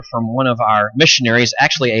from one of our missionaries,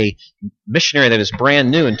 actually a missionary that is brand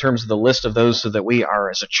new in terms of the list of those that we are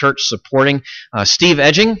as a church supporting, Steve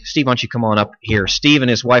Edging. Steve, why don't you come on up here? Steve and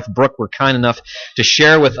his wife Brooke were kind enough to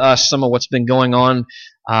share with us some of what's been going on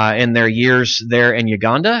in their years there in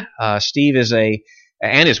Uganda. Steve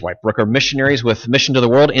and his wife Brooke are missionaries with Mission to the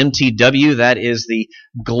World, MTW. That is the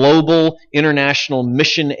global international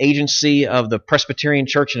mission agency of the Presbyterian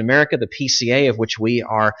Church in America, the PCA, of which we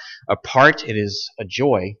are a part. It is a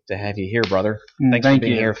joy to have you here, brother. Thanks for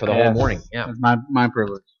being here for the whole morning. Yeah, it's my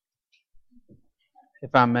privilege. If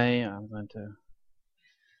I may, I'm going to...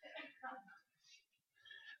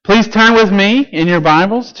 Please turn with me in your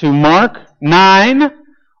Bibles to Mark 9,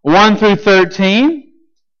 1 through 13.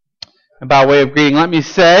 And by way of greeting, let me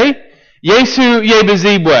say, Yesu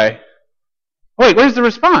Yebizibwe. Wait, where's the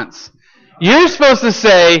response? You're supposed to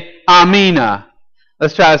say, Amina.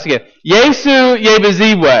 Let's try this again. Yesu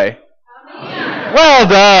Yebizibwe. Amina. Well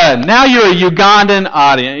done. Now you're a Ugandan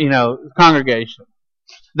audience, congregation.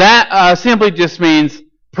 That simply just means,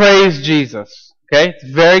 praise Jesus. Okay? It's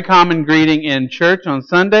a very common greeting in church on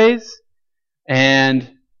Sundays,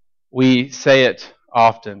 and we say it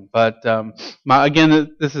often. But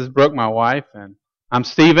again, this is Brooke, my wife, and I'm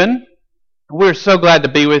Stephen. We're so glad to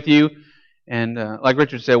be with you. And like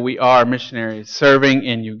Richard said, we are missionaries serving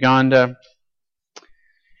in Uganda.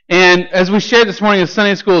 And as we shared this morning in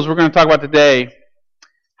Sunday schools, we're going to talk about today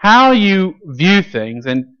how you view things.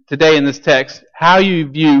 And today in this text, how you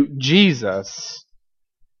view Jesus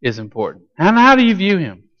is important. And how do you view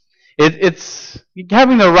him? It's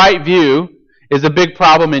having the right view is a big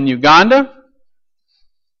problem in Uganda.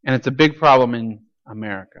 And it's a big problem in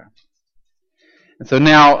America. And so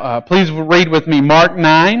now, please read with me Mark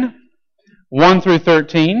 9, 1 through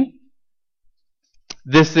 13.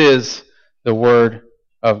 This is the Word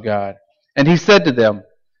of God. And he said to them,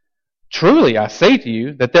 "Truly I say to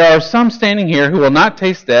you that there are some standing here who will not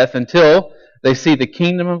taste death until they see the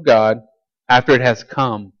kingdom of God after it has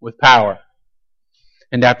come with power."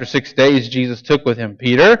 And after 6 days Jesus took with him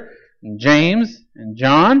Peter and James and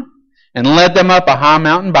John, and led them up a high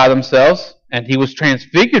mountain by themselves, and he was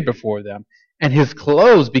transfigured before them, and his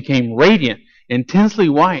clothes became radiant, intensely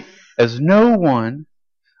white, as no one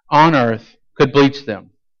on earth could bleach them.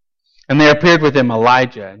 And there appeared with him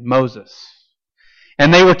Elijah and Moses.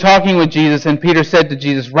 And they were talking with Jesus, and Peter said to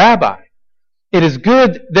Jesus, "Rabbi, it is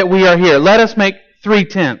good that we are here. Let us make 3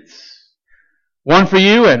 tents, one for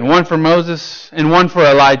you, and one for Moses, and one for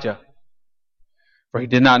Elijah." For he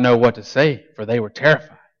did not know what to say, for they were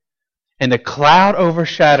terrified. And a cloud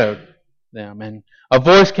overshadowed them, and a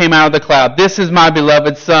voice came out of the cloud, "This is my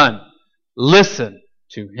beloved Son. Listen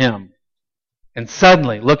to him." And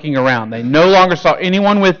suddenly, looking around, they no longer saw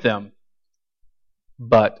anyone with them,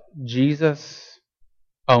 but Jesus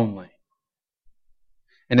only.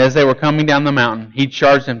 And as they were coming down the mountain, he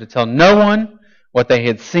charged them to tell no one what they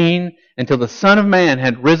had seen until the Son of Man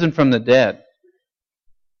had risen from the dead.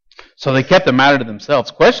 So they kept the matter to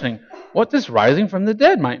themselves, questioning what this rising from the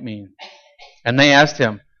dead might mean. And they asked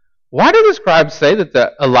him, "Why do the scribes say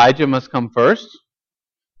that Elijah must come first?"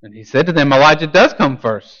 And he said to them, "Elijah does come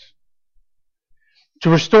first to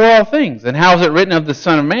restore all things. And how is it written of the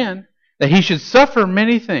Son of Man that he should suffer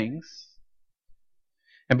many things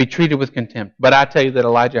and be treated with contempt? But I tell you that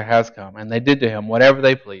Elijah has come, and they did to him whatever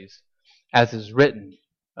they pleased, as is written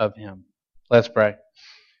of him." Let's pray.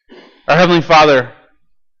 Our Heavenly Father,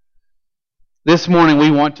 this morning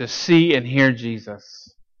we want to see and hear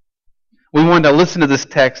Jesus. We want to listen to this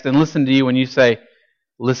text and listen to you when you say,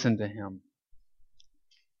 "Listen to him."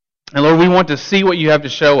 And Lord, we want to see what you have to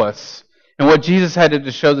show us and what Jesus had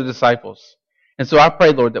to show the disciples. And so I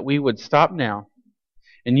pray, Lord, that we would stop now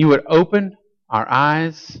and you would open our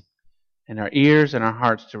eyes and our ears and our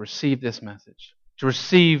hearts to receive this message, to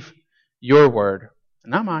receive your word,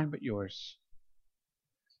 not mine, but yours.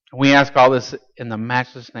 And we ask all this in the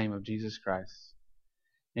matchless name of Jesus Christ.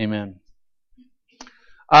 Amen.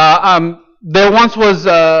 There once was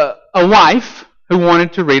a wife who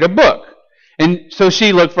wanted to read a book. And so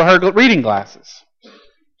she looked for her reading glasses.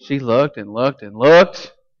 She looked and looked and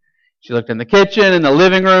looked. She looked in the kitchen, in the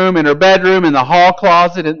living room, in her bedroom, in the hall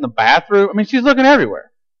closet, in the bathroom. I mean, she's looking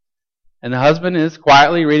everywhere. And the husband is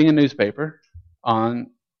quietly reading a newspaper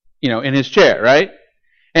in his chair, right?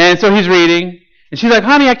 And so he's reading. And she's like,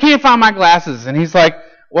 "Honey, I can't find my glasses." And he's like,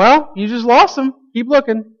 "Well, you just lost them. Keep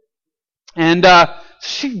looking." And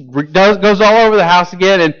she goes all over the house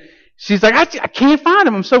again, and she's like, I can't find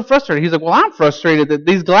them. I'm so frustrated. He's like, "Well, I'm frustrated that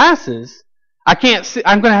these glasses, I can't see.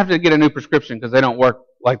 I'm going to have to get a new prescription because they don't work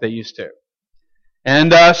like they used to."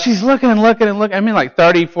 And she's looking and looking and looking. I mean, like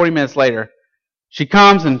 30, 40 minutes later, she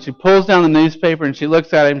comes and she pulls down the newspaper and she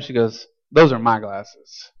looks at him and she goes, "Those are my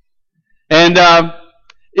glasses." And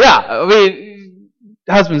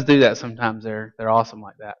husbands do that sometimes. They're awesome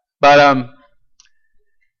like that. But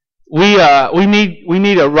we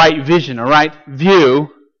need a right vision, a right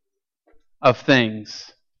view of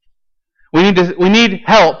things. We need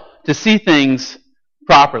help to see things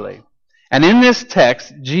properly. And in this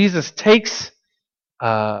text, Jesus takes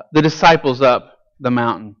the disciples up the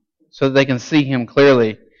mountain so that they can see him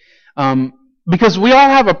clearly. Because we all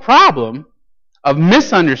have a problem of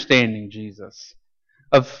misunderstanding Jesus,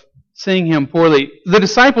 of seeing him poorly. The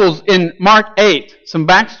disciples in Mark 8, some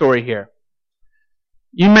backstory here.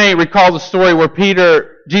 You may recall the story where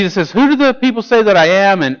Jesus says, "Who do the people say that I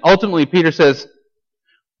am?" And ultimately Peter says,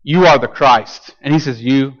 "You are the Christ." And he says,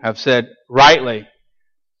 "You have said rightly."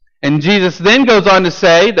 And Jesus then goes on to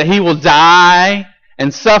say that he will die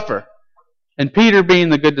and suffer. And Peter, being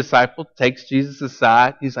the good disciple, takes Jesus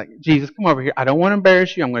aside. He's like, "Jesus, come over here. I don't want to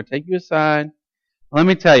embarrass you. I'm going to take you aside. Let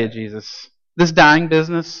me tell you, Jesus, this dying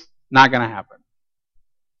business, not going to happen."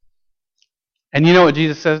 And you know what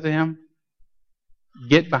Jesus says to him?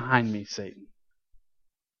 "Get behind me, Satan."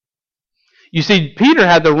 You see, Peter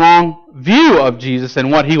had the wrong view of Jesus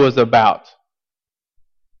and what he was about.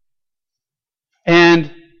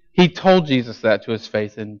 And he told Jesus that to his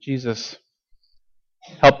face, and Jesus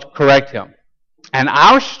helped correct him. And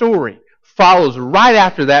our story follows right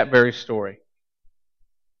after that very story.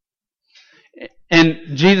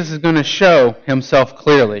 And Jesus is going to show himself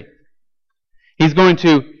clearly. He's going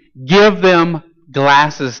to give them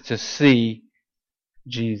glasses to see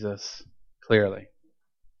Jesus clearly.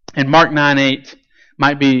 And Mark 9:8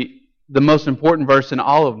 might be the most important verse in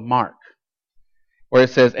all of Mark, where it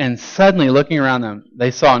says, "And suddenly looking around them,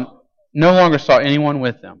 they no longer saw anyone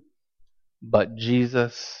with them, but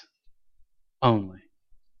Jesus only."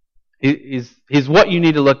 He's what you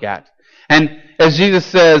need to look at. And as Jesus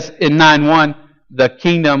says in 9:1, the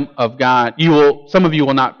kingdom of God, some of you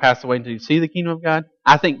will not pass away until you see the kingdom of God.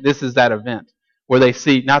 I think this is that event where they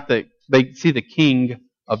see they see the king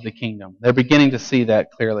of the kingdom. They're beginning to see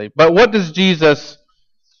that clearly. But what does Jesus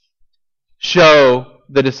show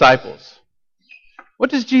the disciples? What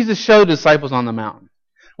does Jesus show the disciples on the mountain?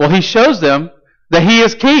 Well, he shows them that he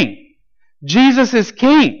is king. Jesus is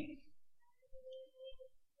king.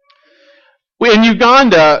 In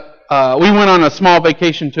Uganda, we went on a small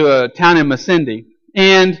vacation to a town in Masindi,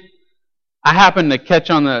 and I happened to catch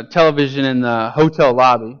on the television in the hotel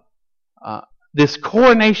lobby this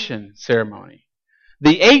coronation ceremony.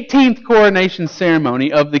 The 18th coronation ceremony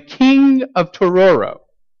of the King of Tororo.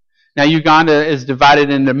 Now, Uganda is divided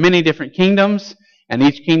into many different kingdoms, and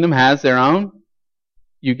each kingdom has their own,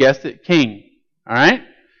 you guessed it, king. All right?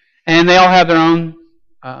 And they all have their own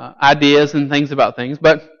ideas and things about things.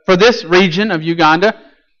 But for this region of Uganda,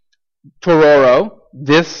 Tororo,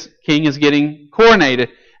 this king is getting coronated.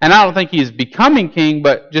 And I don't think he's becoming king,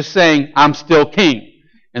 but just saying, "I'm still king.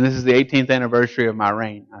 And this is the 18th anniversary of my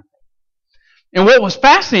reign." And what was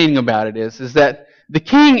fascinating about it is that the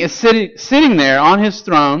king is sitting there on his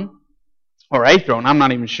throne, or a throne, I'm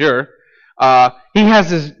not even sure. He has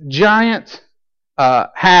this giant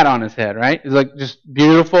hat on his head, right? It's like just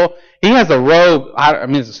beautiful. He has a robe.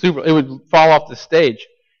 It would fall off the stage.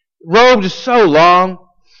 Robe just so long,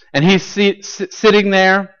 and he's sitting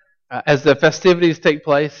there as the festivities take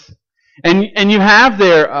place. And you have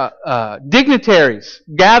their dignitaries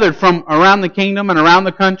gathered from around the kingdom and around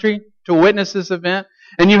the country to witness this event.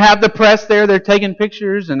 And you have the press there. They're taking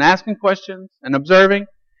pictures and asking questions and observing.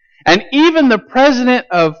 And even the president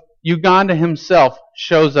of Uganda himself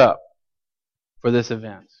shows up for this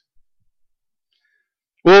event.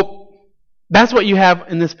 Well, that's what you have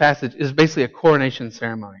in this passage, is basically a coronation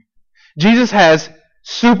ceremony. Jesus has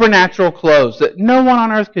supernatural clothes that no one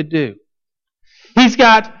on earth could do. He's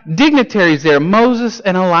got dignitaries there, Moses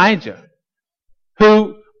and Elijah,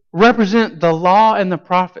 who represent the law and the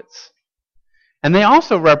prophets. And they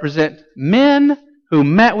also represent men who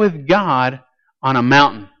met with God on a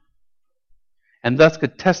mountain, and thus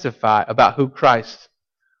could testify about who Christ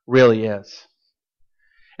really is.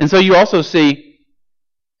 And so you also see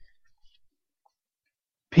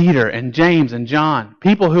Peter and James and John,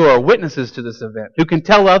 people who are witnesses to this event, who can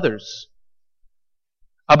tell others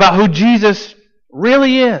about who Jesus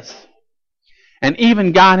really is. And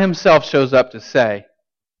even God himself shows up to say,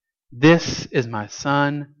 "This is my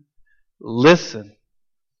son, listen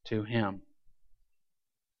to him."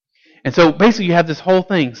 And so basically you have this whole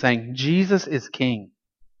thing saying Jesus is king.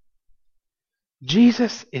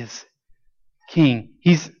 Jesus is king.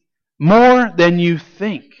 He's more than you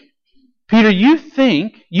think. Peter,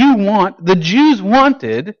 the Jews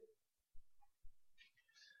wanted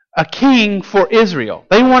a king for Israel.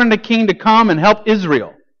 They wanted a king to come and help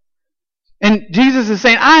Israel. And Jesus is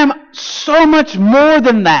saying, I am so much more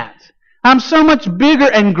than that. I'm so much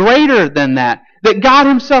bigger and greater than that. That God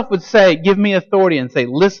himself would say, give me authority, and say,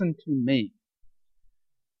 listen to me.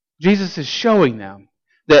 Jesus is showing them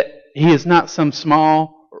that he is not some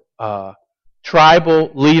small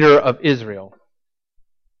tribal leader of Israel.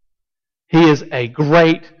 He is a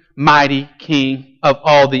great, mighty king of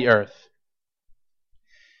all the earth.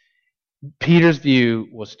 Peter's view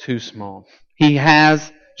was too small.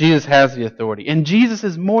 Jesus has the authority. And Jesus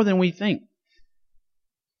is more than we think.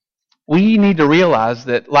 We need to realize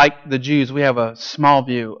that, like the Jews, we have a small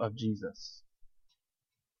view of Jesus.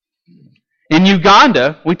 In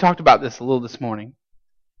Uganda, we talked about this a little this morning,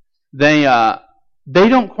 they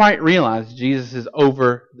don't quite realize Jesus is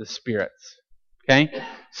over the spirits. Okay?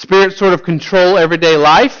 Spirits sort of control everyday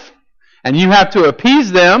life, and you have to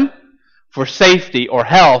appease them for safety or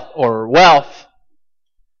health or wealth.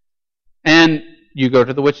 And you go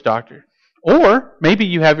to the witch doctor. Or maybe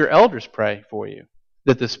you have your elders pray for you,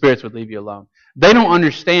 that the spirits would leave you alone. They don't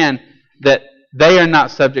understand that they are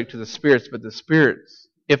not subject to the spirits, but the spirits,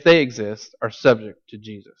 if they exist, are subject to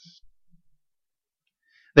Jesus.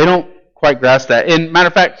 They don't quite grasp that. Matter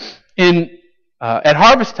of fact, at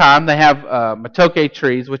harvest time, they have matoke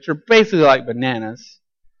trees, which are basically like bananas.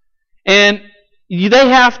 And they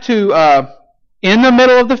have to, in the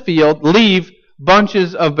middle of the field, leave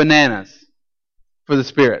bunches of bananas for the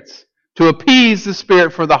spirits, to appease the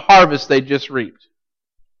spirit for the harvest they just reaped.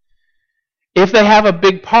 If they have a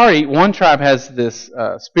big party, one tribe has this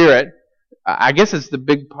spirit. I guess it's the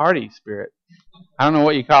big party spirit. I don't know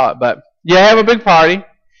what you call it, but you have a big party,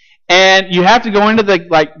 and you have to go into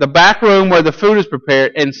the back room where the food is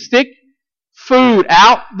prepared and stick food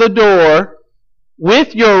out the door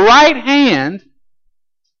with your right hand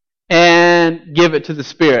and give it to the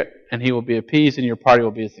spirit, and he will be appeased and your party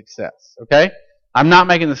will be a success. Okay? I'm not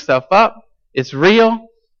making this stuff up. It's real,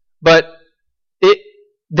 but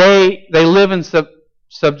they live in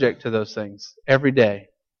subject to those things every day.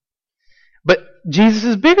 But Jesus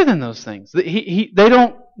is bigger than those things. They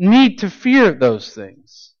don't need to fear those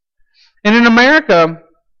things. And in America,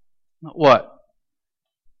 what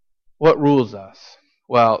rules us?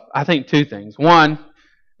 Well, I think two things. One,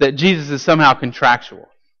 that Jesus is somehow contractual.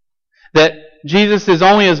 That Jesus is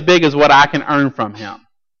only as big as what I can earn from him.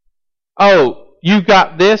 Oh, you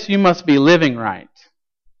got this, you must be living right.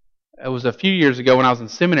 It was a few years ago when I was in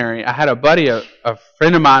seminary. I had a buddy, a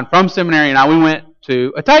friend of mine from seminary, and we went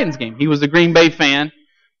to a Titans game. He was a Green Bay fan,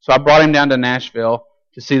 so I brought him down to Nashville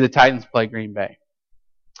to see the Titans play Green Bay.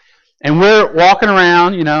 And we're walking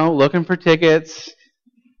around, looking for tickets.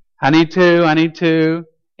 I need to.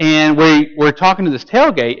 And we're talking to this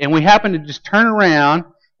tailgate, and we happen to just turn around,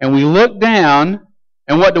 and we look down,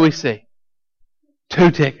 and what do we see? 2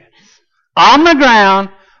 tickets. On the ground,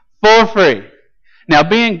 for free. Now,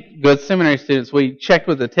 being good seminary students, we checked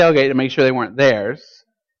with the tailgate to make sure they weren't theirs.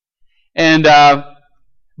 And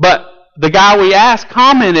but the guy we asked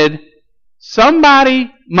commented, somebody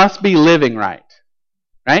must be living right.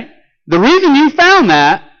 Right? The reason you found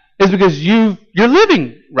that is because you're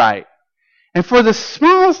living right. And for the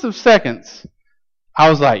smallest of seconds, I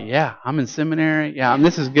was like, yeah, I'm in seminary. Yeah,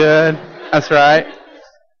 this is good. That's right.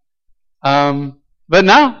 But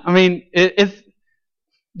no, it's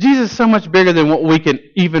Jesus is so much bigger than what we can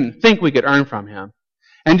even think we could earn from him.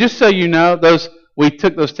 And just so you know, we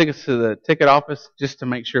took those tickets to the ticket office just to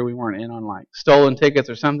make sure we weren't in on stolen tickets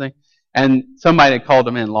or something. And somebody had called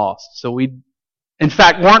them in lost. So we, in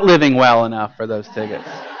fact, weren't living well enough for those tickets.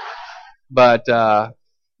 But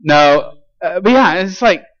no, but yeah, it's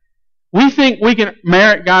like we think we can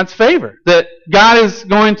merit God's favor. That God is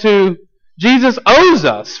going to, Jesus owes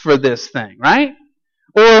us for this thing, right?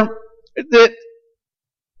 Or that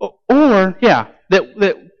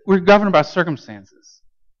we're governed by circumstances.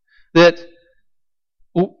 That,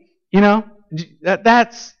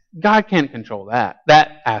 that's, God can't control that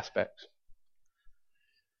aspect.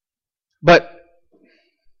 But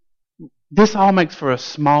this all makes for a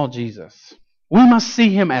small Jesus. We must see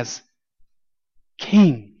him as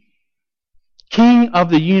King. King of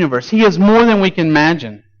the universe. He is more than we can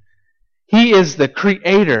imagine. He is the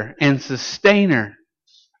creator and sustainer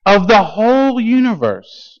of the whole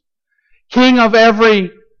universe. King of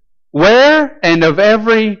every where and of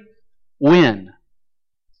every when.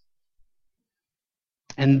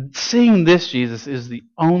 And seeing this Jesus is the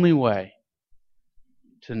only way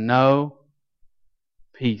to know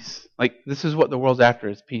peace. This is what the world's after,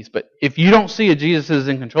 is peace. But if you don't see a Jesus is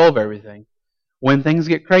in control of everything, when things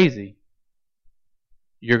get crazy,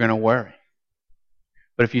 you're going to worry.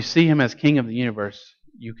 But if you see him as King of the universe,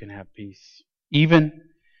 you can have peace. And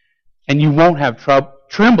you won't have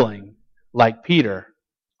trembling like Peter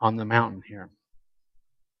on the mountain here.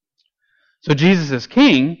 So Jesus is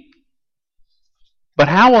king, but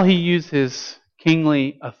how will he use his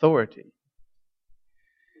kingly authority?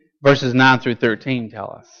 Verses 9 through 13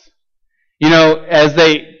 tell us.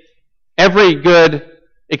 Every good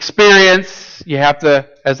experience, you have to,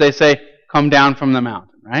 as they say, come down from the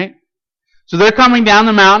mountain, right? So they're coming down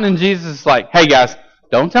the mountain, and Jesus is like, hey guys,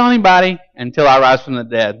 don't tell anybody until I rise from the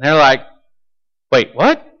dead. And they're like, wait,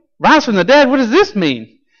 what? Rise from the dead? What does this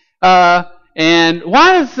mean? And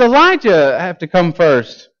why does Elijah have to come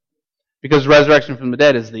first? Because resurrection from the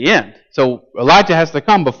dead is the end. So Elijah has to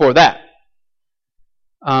come before that.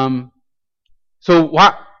 So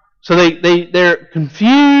they're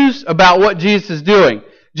confused about what Jesus is doing.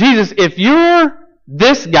 Jesus, if you're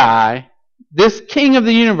this guy, this king of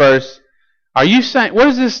the universe, are you saying, what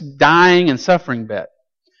is this dying and suffering bit?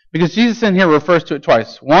 Because Jesus in here refers to it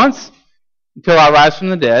twice. Once, until I rise from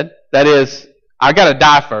the dead. That is, I got to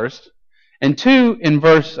die first. And two, in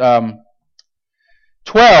verse 12,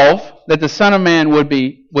 that the Son of Man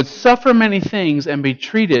would suffer many things and be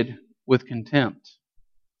treated with contempt.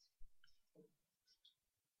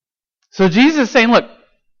 So Jesus is saying, look,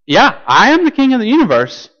 yeah, I am the king of the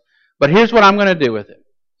universe, but here's what I'm going to do with it.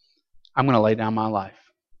 I'm going to lay down my life.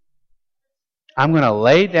 I'm going to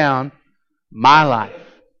lay down my life.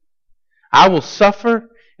 I will suffer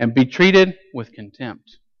and be treated with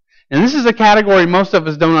contempt. And this is a category most of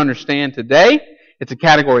us don't understand today. It's a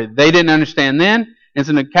category they didn't understand then. It's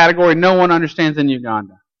in a category no one understands in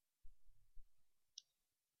Uganda.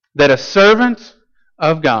 That a servant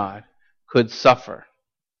of God could suffer.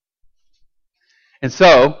 And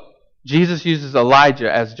so, Jesus uses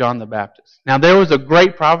Elijah as John the Baptist. Now, there was a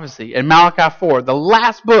great prophecy in Malachi 4, the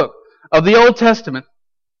last book of the Old Testament,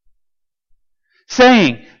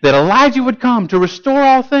 saying that Elijah would come to restore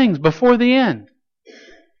all things before the end.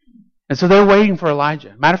 And so they're waiting for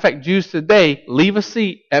Elijah. Matter of fact, Jews today leave a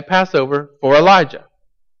seat at Passover for Elijah,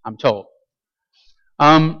 I'm told.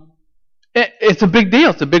 It's a big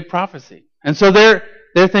deal. It's a big prophecy. And so they're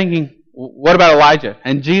thinking, what about Elijah?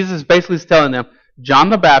 And Jesus basically is telling them, John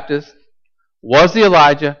the Baptist was the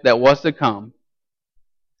Elijah that was to come.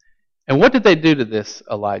 And what did they do to this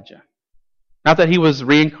Elijah? Not that he was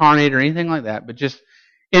reincarnated or anything like that, but just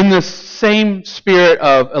in the same spirit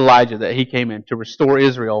of Elijah that he came in to restore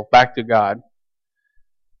Israel back to God.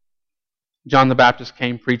 John the Baptist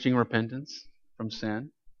came preaching repentance from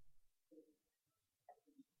sin.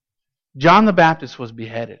 John the Baptist was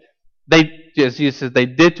beheaded. As Jesus says, they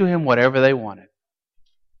did to him whatever they wanted.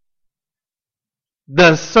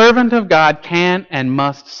 The servant of God can and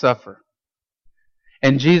must suffer.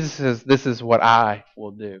 And Jesus says, this is what I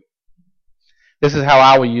will do. This is how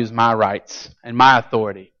I will use my rights and my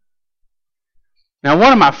authority. Now,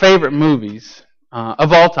 one of my favorite movies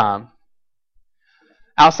of all time,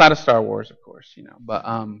 outside of Star Wars, of course, but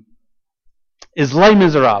is Les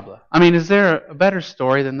Miserables. I mean, is there a better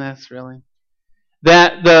story than this, really?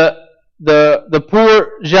 That the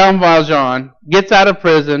poor Jean Valjean gets out of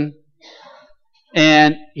prison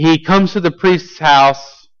and he comes to the priest's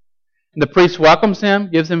house. And the priest welcomes him,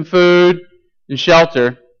 gives him food and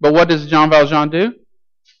shelter. But what does Jean Valjean do?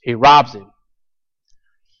 He robs him.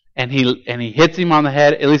 And he hits him on the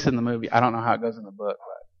head, at least in the movie. I don't know how it goes in the book.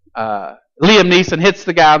 But, Liam Neeson hits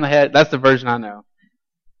the guy on the head. That's the version I know.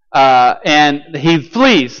 And he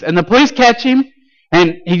flees. And the police catch him.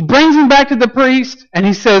 And he brings him back to the priest. And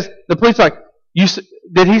he says, the priest's like,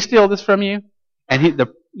 did he steal this from you? And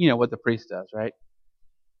you know what the priest does, right?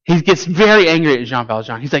 He gets very angry at Jean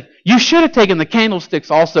Valjean. He's like, you should have taken the candlesticks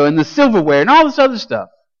also and the silverware and all this other stuff.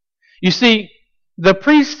 You see, the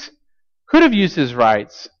priest could have used his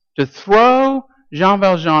rights to throw Jean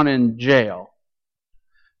Valjean in jail.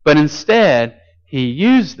 But instead, he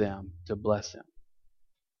used them to bless him,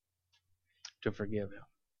 to forgive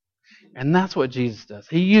him. And that's what Jesus does.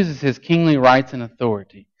 He uses his kingly rights and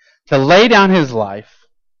authority to lay down his life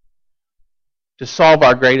to solve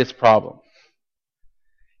our greatest problem.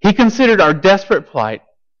 He considered our desperate plight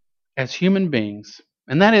as human beings.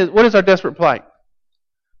 And that is, what is our desperate plight?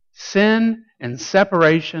 Sin and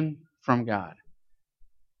separation from God.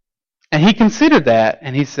 And he considered that,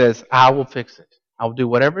 and he says, I will fix it. I will do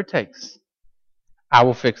whatever it takes. I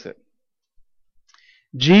will fix it.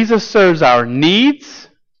 Jesus serves our needs,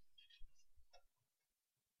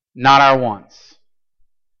 not our wants.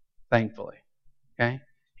 Thankfully. Okay?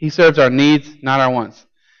 He serves our needs, not our wants.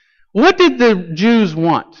 What did the Jews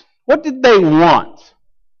want? What did they want?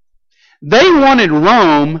 They wanted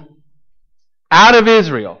Rome out of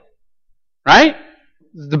Israel. Right?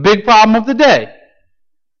 This is the big problem of the day.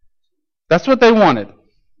 That's what they wanted.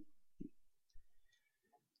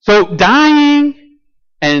 So dying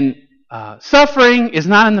and suffering is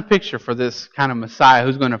not in the picture for this kind of Messiah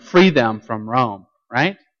who's going to free them from Rome,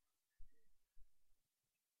 right?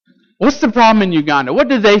 What's the problem in Uganda? What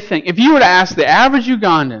do they think? If you were to ask the average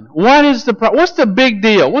Ugandan, what's the big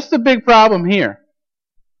deal? What's the big problem here?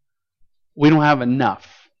 We don't have enough.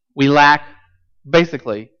 We lack,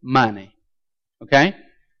 basically, money. Okay?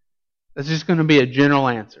 That's just going to be a general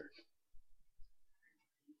answer.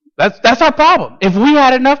 That's our problem. If we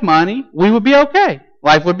had enough money, we would be okay.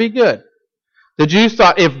 Life would be good. The Jews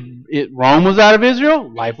thought if Rome was out of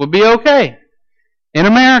Israel, life would be okay. In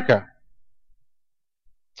America.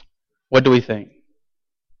 What do we think?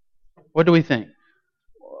 What do we think?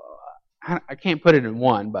 I can't put it in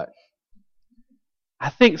one, but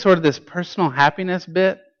I think sort of this personal happiness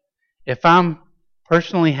bit, if I'm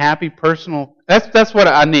personally happy, that's what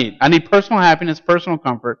I need. I need personal happiness, personal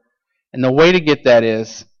comfort, and the way to get that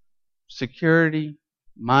is security,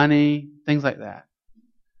 money, things like that.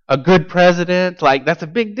 A good president, that's a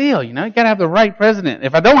big deal, you got to have the right president.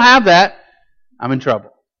 If I don't have that, I'm in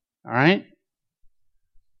trouble. All right?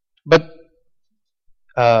 But,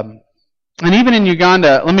 and even in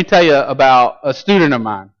Uganda, let me tell you about a student of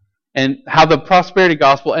mine and how the prosperity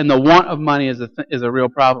gospel and the want of money is a real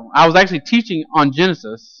problem. I was actually teaching on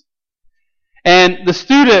Genesis, and the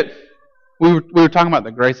student, we were talking about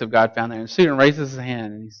the grace of God found there, and the student raises his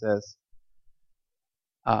hand and he says,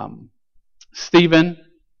 Stephen,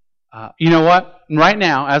 you know what? Right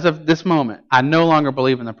now, as of this moment, I no longer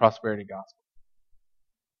believe in the prosperity gospel.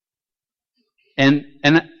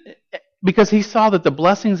 And because he saw that the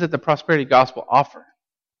blessings that the prosperity gospel offer,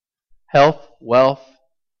 health, wealth,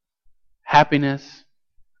 happiness,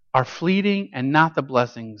 are fleeting and not the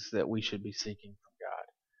blessings that we should be seeking from God,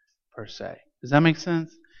 per se. Does that make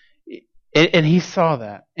sense? And he saw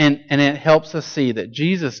that. And it helps us see that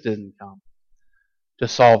Jesus didn't come to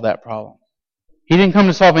solve that problem. He didn't come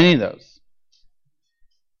to solve any of those.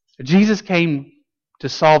 Jesus came to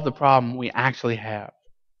solve the problem we actually have.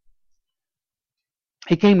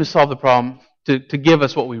 He came to solve the problem, to give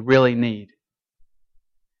us what we really need.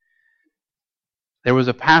 There was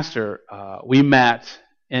a pastor we met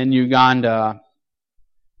in Uganda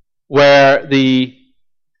where we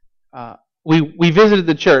visited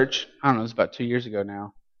the church. I don't know, it was about 2 years ago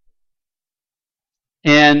now.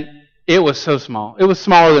 And it was so small. It was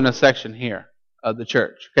smaller than a section here of the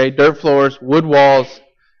church. Okay, dirt floors, wood walls,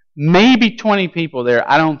 maybe 20 people there.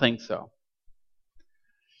 I don't think so.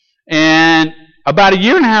 And about 1.5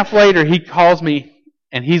 years later, he calls me,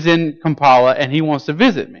 and he's in Kampala, and he wants to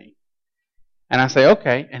visit me. And I say,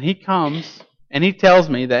 okay. And he comes, and he tells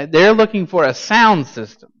me that they're looking for a sound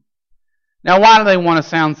system. Now, why do they want a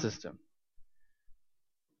sound system?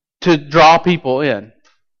 To draw people in,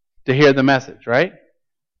 to hear the message, right?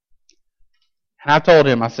 And I told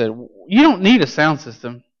him, I said, you don't need a sound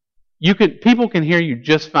system. People can hear you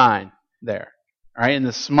just fine there. All right, in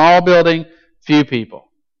this small building, few people.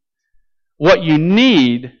 What you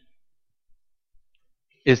need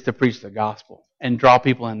is to preach the gospel and draw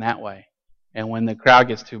people in that way. And when the crowd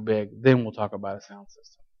gets too big, then we'll talk about a sound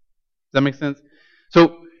system. Does that make sense?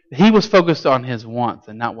 So he was focused on his wants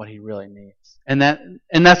and not what he really needs. And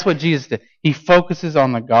that's what Jesus did. He focuses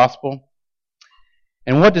on the gospel.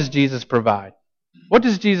 And what does Jesus provide? What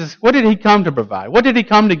did he come to provide? What did he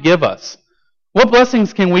come to give us? What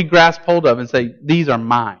blessings can we grasp hold of and say, these are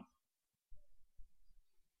mine?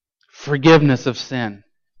 Forgiveness of sin.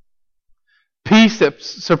 Peace that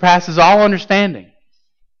surpasses all understanding.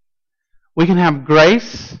 We can have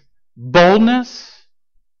grace, boldness.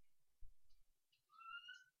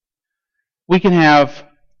 We can have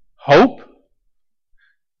hope.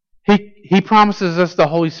 He promises us the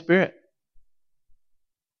Holy Spirit.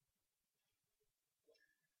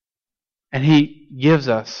 And He gives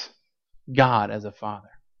us God as a Father.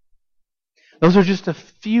 Those are just a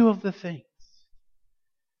few of the things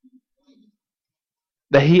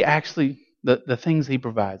that He actually, the things He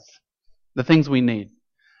provides, the things we need.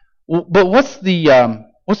 But what's the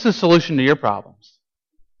solution to your problems?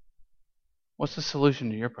 What's the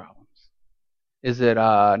solution to your problems? Is it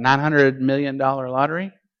a $900 million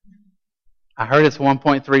lottery? I heard it's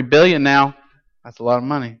 $1.3 billion now. That's a lot of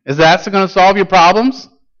money. Is that going to solve your problems?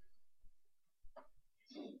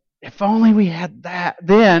 If only we had that,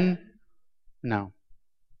 then no.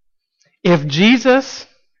 If Jesus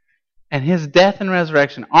and His death and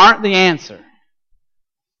resurrection aren't the answer,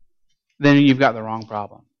 then you've got the wrong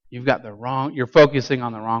problem. You're focusing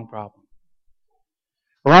on the wrong problem.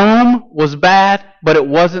 Rome was bad, but it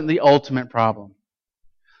wasn't the ultimate problem.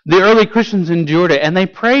 The early Christians endured it, and they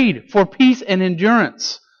prayed for peace and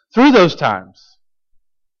endurance through those times.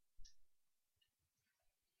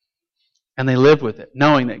 And they lived with it,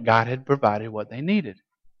 knowing that God had provided what they needed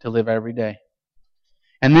to live every day.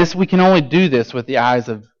 And we can only do this with the eyes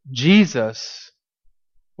of Jesus,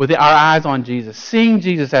 with our eyes on Jesus, seeing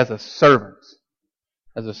Jesus as a servant,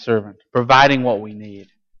 providing what we need.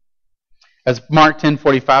 As Mark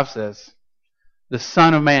 10:45 says, the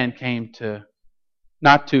Son of Man came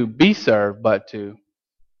not to be served, but to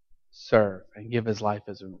serve and give his life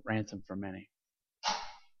as a ransom for many.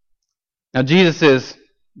 Now Jesus is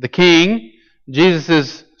the King, Jesus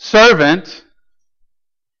is servant.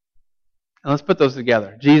 And let's put those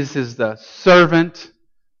together. Jesus is the servant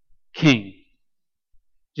King.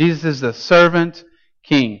 Jesus is the servant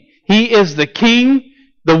King. He is the King,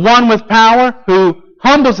 the one with power, who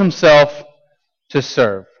humbles himself to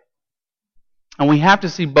serve. And we have to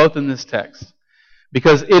see both in this text,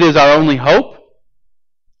 because it is our only hope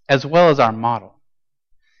as well as our model.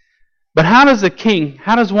 But how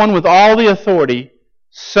does one with all the authority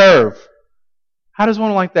serve? How does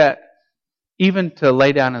one like that even to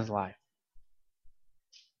lay down his life?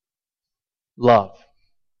 Love.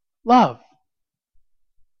 Love.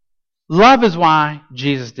 Love is why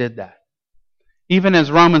Jesus did that. Even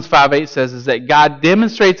as Romans 5:8 says, is that God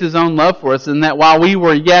demonstrates his own love for us in that while we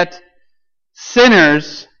were yet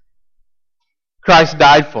sinners, Christ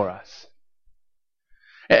died for us.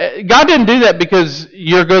 God didn't do that because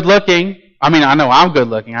you're good looking. I mean, I know I'm good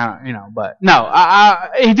looking, but no,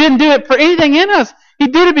 he didn't do it for anything in us. He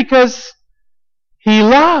did it because he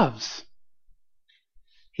loves.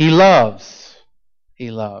 He loves. He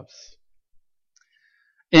loves.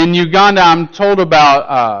 In Uganda, I'm told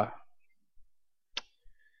about.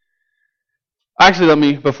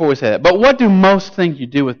 Actually, before we say that. But what do most think you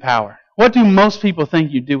do with power? What do most people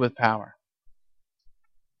think you do with power?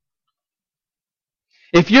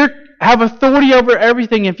 If you have authority over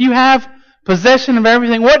everything, if you have possession of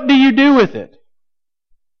everything, what do you do with it?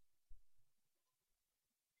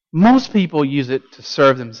 Most people use it to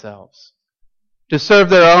serve themselves, to serve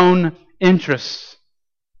their own interests,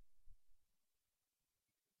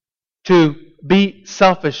 to be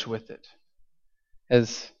selfish with it,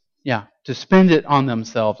 to spend it on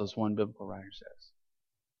themselves, as one biblical writer says.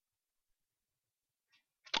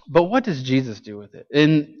 But what does Jesus do with it?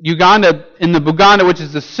 In Uganda, in the Buganda, which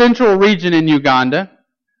is the central region in Uganda,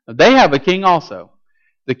 they have a king also,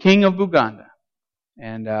 the king of Buganda.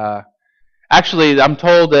 And actually, I'm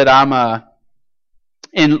told that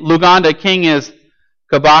in Luganda, king is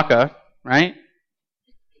Kabaka, right?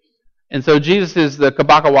 And so Jesus is the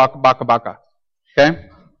Kabaka wa Kabaka Baka. Okay?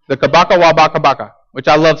 The Kabaka wa Baka Baka, which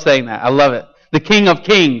I love saying that. I love it. The King of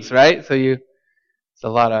Kings, right? So it's a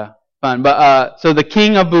lot of fun. But so the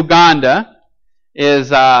King of Buganda is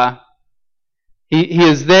he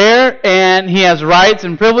is there, and he has rights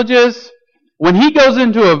and privileges. When he goes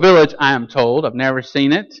into a village, I am told, I've never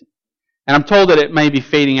seen it, and I'm told that it may be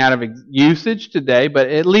fading out of usage today, but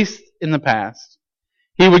at least in the past,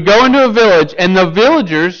 he would go into a village, and the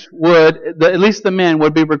villagers at least the men,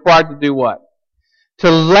 would be required to do what?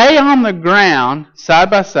 To lay on the ground, side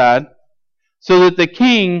by side, so that the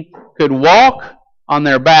king could walk on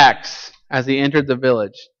their backs as he entered the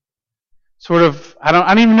village. Sort of, I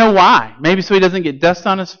don't even know why. Maybe so he doesn't get dust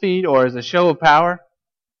on his feet, or as a show of power.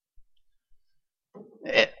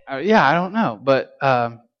 I don't know.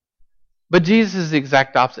 But Jesus is the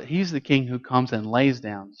exact opposite. He's the king who comes and lays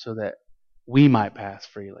down so that we might pass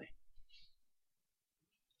freely.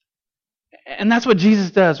 And that's what Jesus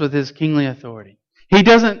does with his kingly authority. He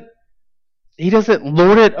doesn't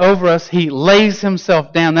lord it over us. He lays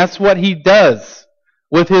himself down. That's what he does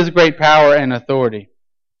with his great power and authority.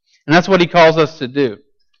 And that's what he calls us to do.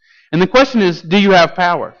 And the question is, do you have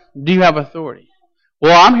power? Do you have authority?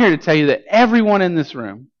 Well, I'm here to tell you that everyone in this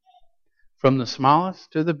room, from the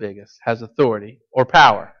smallest to the biggest, has authority or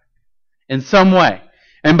power in some way.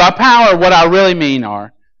 And by power, what I really mean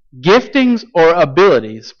are giftings or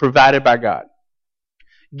abilities provided by God.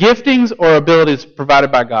 Giftings or abilities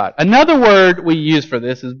provided by God. Another word we use for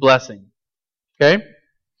this is blessing. Okay?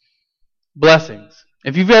 Blessings.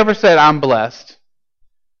 If you've ever said, I'm blessed,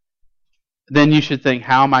 then you should think,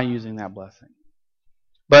 how am I using that blessing?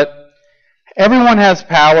 But everyone has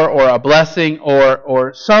power or a blessing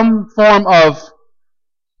or some form of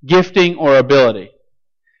gifting or ability.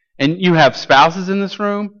 And you have spouses in this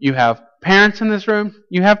room, you have parents in this room,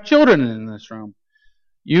 you have children in this room.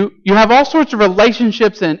 You have all sorts of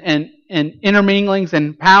relationships and interminglings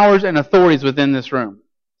and powers and authorities within this room.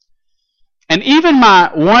 And even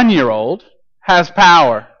my 1-year-old has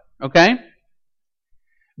power, okay?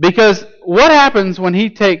 Because what happens when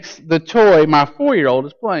he takes the toy my 4-year-old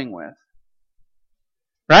is playing with?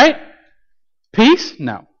 Right? Peace?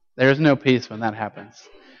 No. There is no peace when that happens.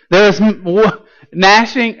 There is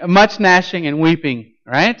much gnashing and weeping,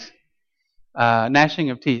 right? Gnashing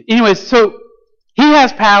of teeth. Anyways, so he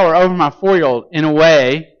has power over my 4-year-old in a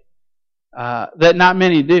way that not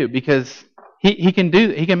many do, because he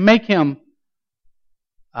can make him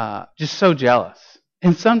just so jealous.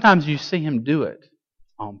 And sometimes you see him do it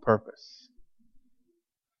on purpose.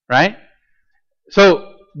 Right? So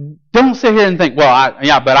don't sit here and think, well,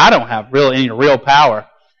 but I don't have any real power.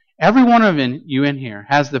 Every one of you in here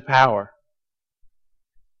has the power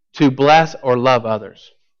to bless or love others.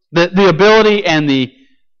 The ability and the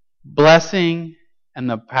blessing and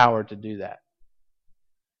the power to do that.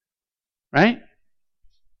 Right?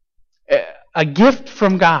 A gift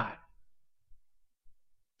from God.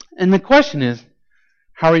 And the question is,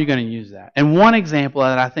 how are you going to use that? And one example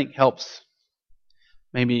that I think helps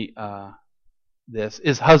maybe this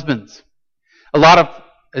is husbands. A lot of,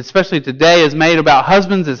 especially today, is made about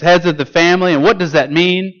husbands as heads of the family, and what does that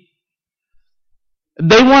mean?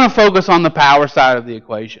 They want to focus on the power side of the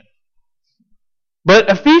equation. But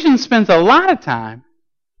Ephesians spends a lot of time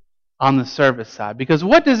on the service side, because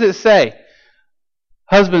what does it say?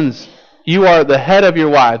 Husbands, you are the head of your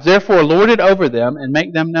wives, therefore lord it over them and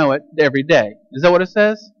make them know it every day. Is that what it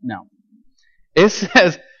says? No. It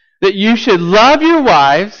says that you should love your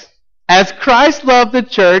wives as Christ loved the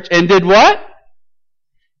church and did what?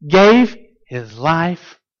 Gave his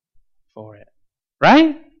life for it.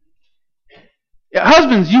 Right?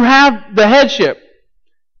 Husbands, you have the headship.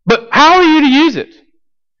 But how are you to use it?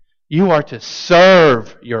 You are to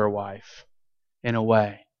serve your wife in a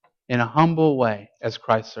way, in a humble way, as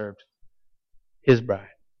Christ served his bride.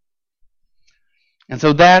 And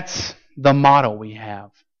so that's the model we have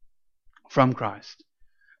from Christ.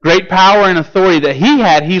 Great power and authority that he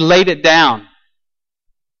had, he laid it down.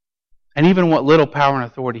 And even what little power and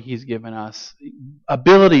authority he's given us,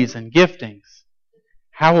 abilities and giftings,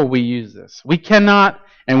 how will we use this? We cannot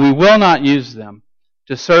and we will not use them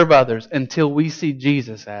to serve others until we see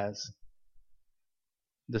Jesus as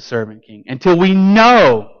the servant king. Until we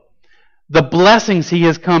know the blessings he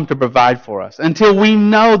has come to provide for us. Until we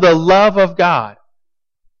know the love of God,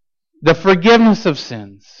 the forgiveness of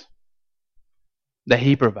sins that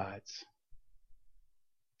he provides.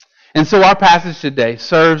 And so our passage today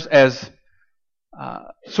serves as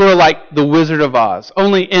sort of like the Wizard of Oz.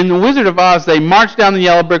 Only in the Wizard of Oz, they march down the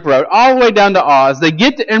yellow brick road all the way down to Oz. They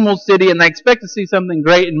get to Emerald City and they expect to see something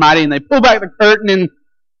great and mighty, and they pull back the curtain and,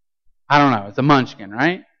 I don't know, it's a munchkin,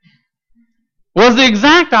 right? Well, it's the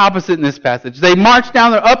exact opposite in this passage. They march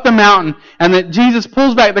down there up the mountain, and that Jesus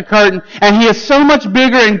pulls back the curtain, and he is so much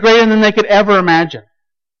bigger and greater than they could ever imagine.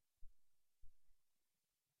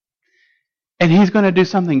 And he's going to do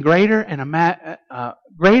something greater and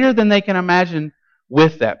greater than they can imagine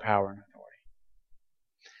with that power and authority.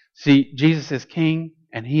 See, Jesus is king,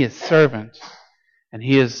 and he is servant, and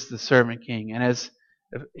he is the servant king. And as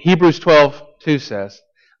Hebrews 12:2 says,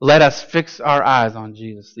 let us fix our eyes on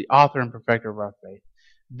Jesus, the author and perfecter of our faith.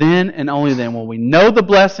 Then and only then will we know the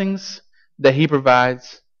blessings that he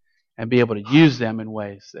provides and be able to use them in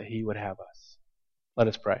ways that he would have us. Let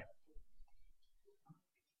us pray.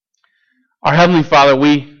 Our Heavenly Father,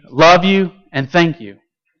 we love you and thank you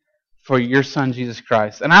for your Son, Jesus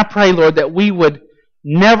Christ. And I pray, Lord, that we would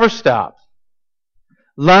never stop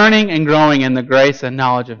learning and growing in the grace and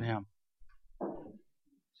knowledge of him.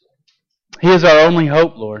 He is our only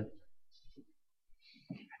hope, Lord.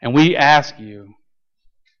 And we ask you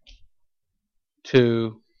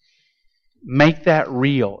to make that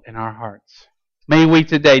real in our hearts. May we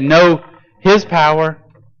today know his power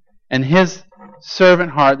and his servant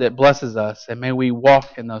heart that blesses us, and may we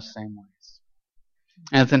walk in those same ways.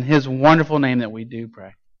 And it's in his wonderful name that we do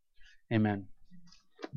pray. Amen.